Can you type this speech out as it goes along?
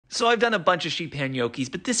So I've done a bunch of sheet pan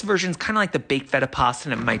gnocchis, but this version is kind of like the baked feta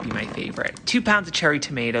pasta, and it might be my favorite. 2 pounds of cherry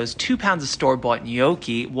tomatoes, 2 pounds of store-bought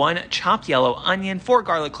gnocchi, 1 chopped yellow onion, 4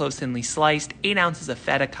 garlic cloves thinly sliced, 8 ounces of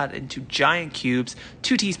feta cut into giant cubes,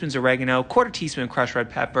 2 teaspoons oregano, quarter teaspoon crushed red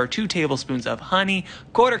pepper, 2 tablespoons of honey,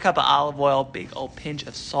 quarter cup of olive oil, big old pinch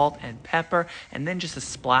of salt and pepper, and then just a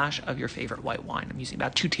splash of your favorite white wine. I'm using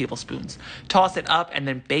about 2 tablespoons. Toss it up and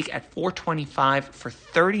then bake at 425 for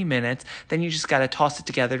 30 minutes. Then you just got to toss it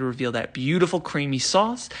together to reveal that beautiful creamy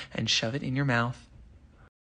sauce and shove it in your mouth.